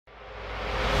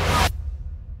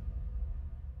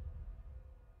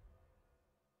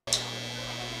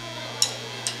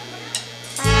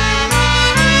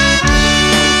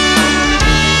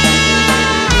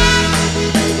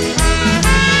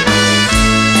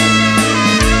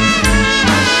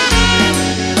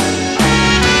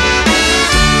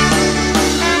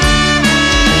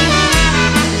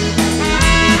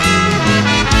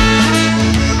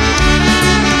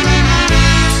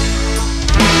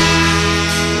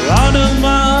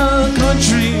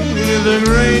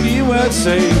great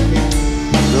USA,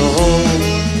 the home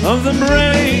of the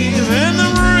brave and the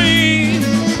free,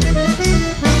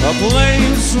 a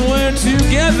place where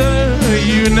together,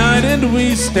 united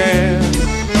we stand,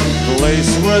 a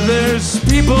place where there's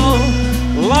people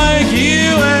like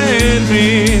you and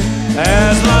me.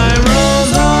 As life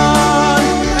rolls on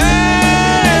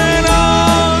and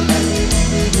on,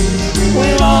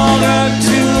 we've all got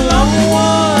to love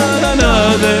one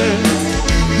another.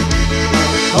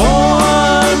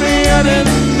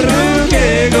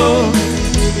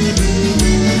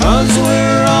 Cause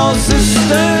we're all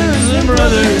sisters and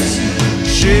brothers.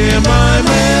 Shema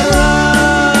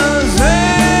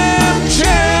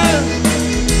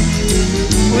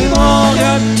We've all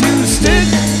got to stick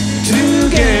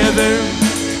together,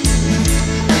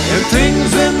 and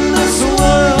things in this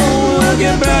world will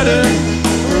get better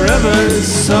forever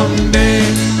someday.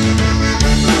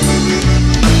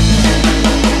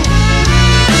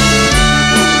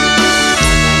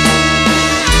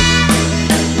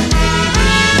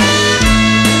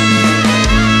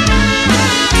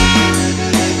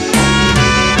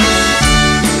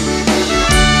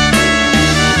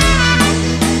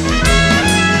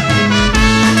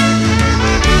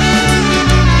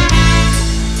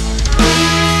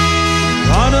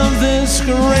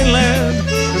 Great land,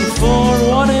 and for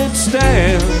what it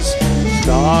stands,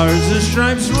 stars and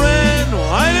stripes, red,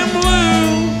 white and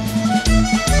blue.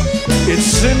 Its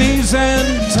cities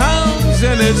and towns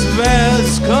and its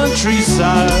vast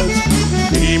countrysides.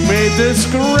 He made this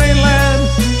great land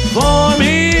for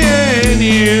me and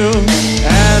you.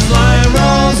 As life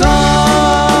rolls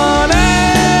on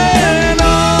and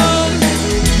on,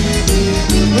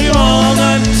 we all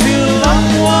got to love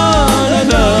one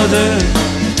another.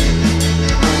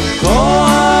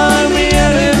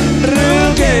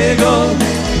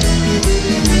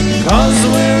 Cause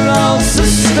we're all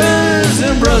sisters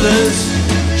and brothers.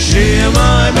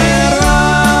 Shema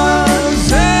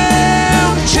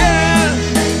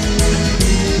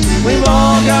We've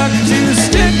all got to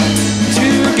stick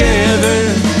together,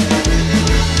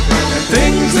 and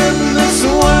things in this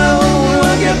world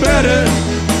will get better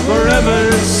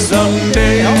forever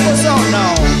someday. Help us out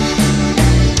now.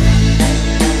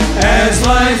 As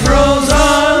life rolls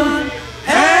on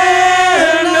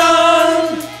and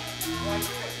on,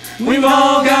 we've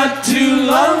all got to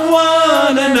love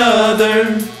one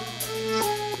another.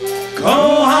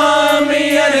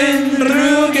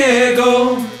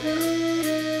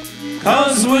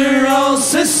 Cause we're all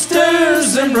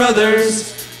sisters and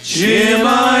brothers.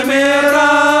 Shema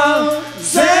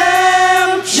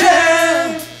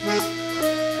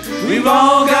We've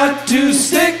all got to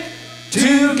stick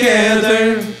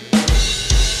together, and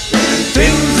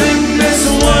things in this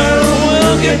world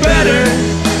will get better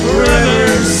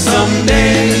forever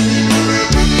someday.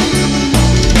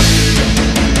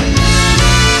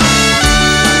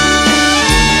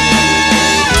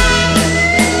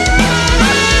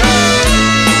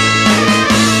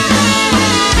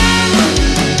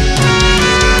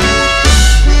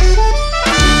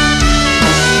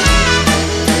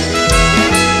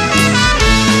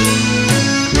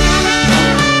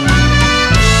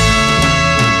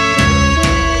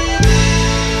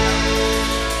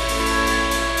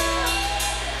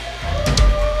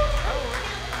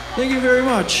 Thank you very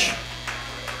much.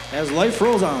 As life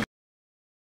rolls on.